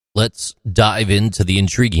Let's dive into the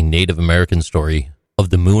intriguing Native American story of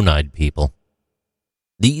the Moon-Eyed People.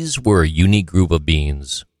 These were a unique group of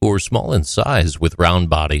beings who were small in size with round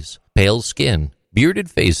bodies, pale skin,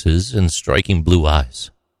 bearded faces, and striking blue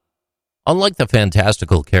eyes. Unlike the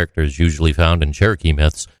fantastical characters usually found in Cherokee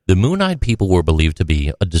myths, the Moon-Eyed People were believed to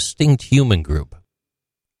be a distinct human group.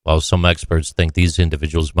 While some experts think these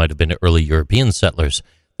individuals might have been early European settlers,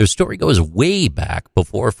 their story goes way back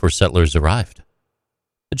before first settlers arrived.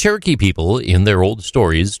 The Cherokee people, in their old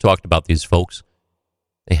stories, talked about these folks.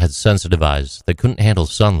 They had sensitive eyes that couldn't handle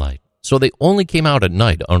sunlight, so they only came out at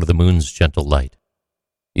night under the moon's gentle light.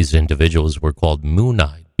 These individuals were called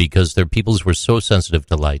moon-eyed because their pupils were so sensitive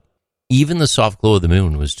to light. Even the soft glow of the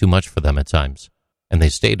moon was too much for them at times, and they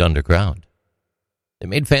stayed underground. They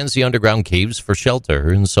made fancy underground caves for shelter,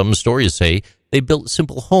 and some stories say they built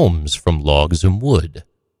simple homes from logs and wood,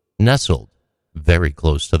 nestled very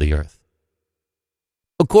close to the earth.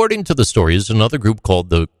 According to the stories, another group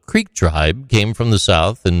called the Creek Tribe came from the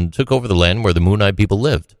south and took over the land where the Moon-Eyed People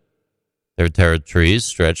lived. Their territories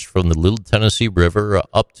stretched from the Little Tennessee River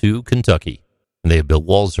up to Kentucky, and they had built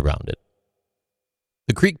walls around it.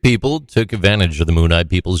 The Creek people took advantage of the Moon-Eyed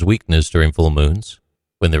People's weakness during full moons,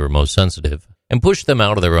 when they were most sensitive, and pushed them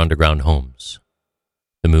out of their underground homes.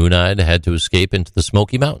 The Moon-Eyed had to escape into the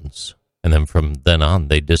Smoky Mountains, and then from then on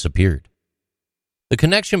they disappeared. The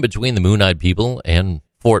connection between the Moon-Eyed People and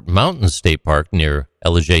Fort Mountain State Park near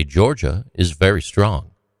Ellijay, Georgia, is very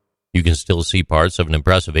strong. You can still see parts of an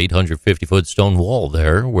impressive 850-foot stone wall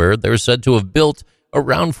there, where they're said to have built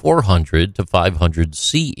around 400 to 500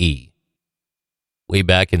 CE. Way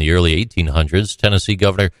back in the early 1800s, Tennessee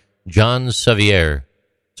Governor John Sevier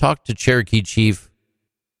talked to Cherokee Chief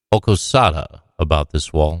Okosada about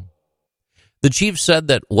this wall. The chief said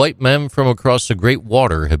that white men from across the Great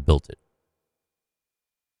Water had built it.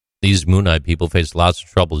 These Moon-Eyed People faced lots of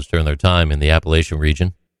troubles during their time in the Appalachian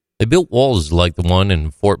region. They built walls like the one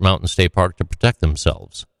in Fort Mountain State Park to protect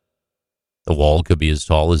themselves. The wall could be as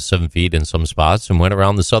tall as 7 feet in some spots and went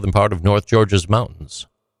around the southern part of North Georgia's mountains.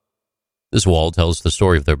 This wall tells the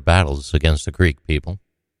story of their battles against the Creek people.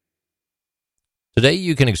 Today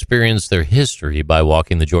you can experience their history by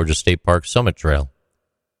walking the Georgia State Park Summit Trail.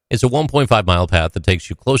 It's a 1.5-mile path that takes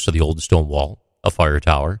you close to the old stone wall, a fire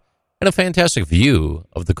tower, and a fantastic view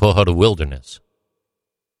of the Cohutta Wilderness.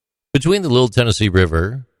 Between the Little Tennessee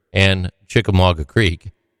River and Chickamauga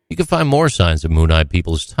Creek, you can find more signs of Moon-Eyed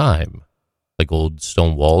People's time, like old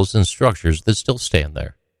stone walls and structures that still stand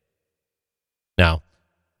there. Now,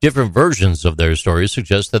 different versions of their stories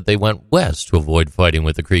suggest that they went west to avoid fighting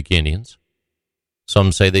with the Creek Indians.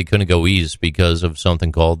 Some say they couldn't go east because of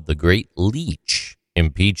something called the Great Leech in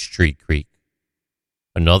Peachtree Creek.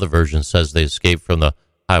 Another version says they escaped from the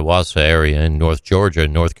Hiwassee area in North Georgia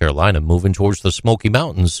and North Carolina, moving towards the Smoky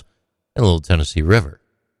Mountains and the Little Tennessee River.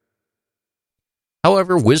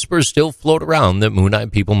 However, whispers still float around that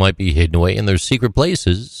Moon-Eyed People might be hidden away in their secret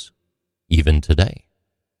places, even today.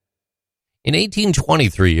 In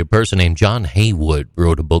 1823, a person named John Haywood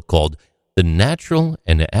wrote a book called The Natural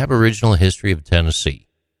and Aboriginal History of Tennessee.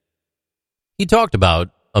 He talked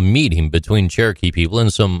about a meeting between Cherokee people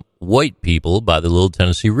and some white people by the Little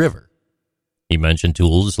Tennessee River. He mentioned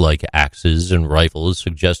tools like axes and rifles,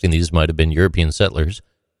 suggesting these might have been European settlers.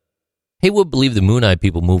 Haywood believed the Moon-Eyed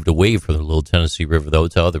People moved away from the Little Tennessee River, though,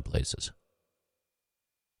 to other places.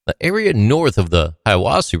 The area north of the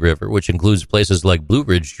Hiwassee River, which includes places like Blue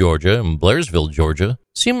Ridge, Georgia, and Blairsville, Georgia,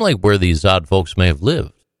 seem like where these odd folks may have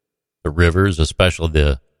lived. The rivers, especially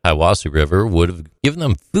the Hiwassee River, would have given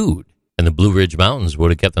them food, and the Blue Ridge Mountains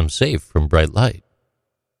would have kept them safe from bright light.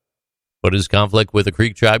 But as conflict with the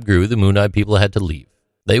Creek tribe grew, the Moon-Eyed People had to leave.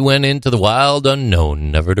 They went into the wild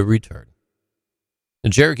unknown, never to return.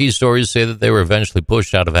 The Cherokee stories say that they were eventually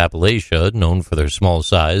pushed out of Appalachia, known for their small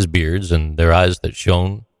size, beards, and their eyes that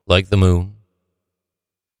shone like the moon.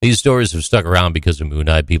 These stories have stuck around because the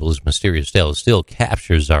Moon-Eyed People's mysterious tale still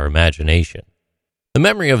captures our imagination. The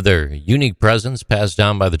memory of their unique presence passed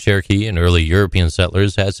down by the Cherokee and early European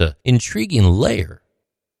settlers has an intriguing layer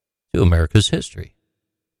to America's history.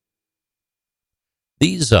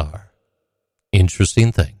 These are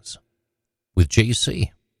Interesting Things with JC.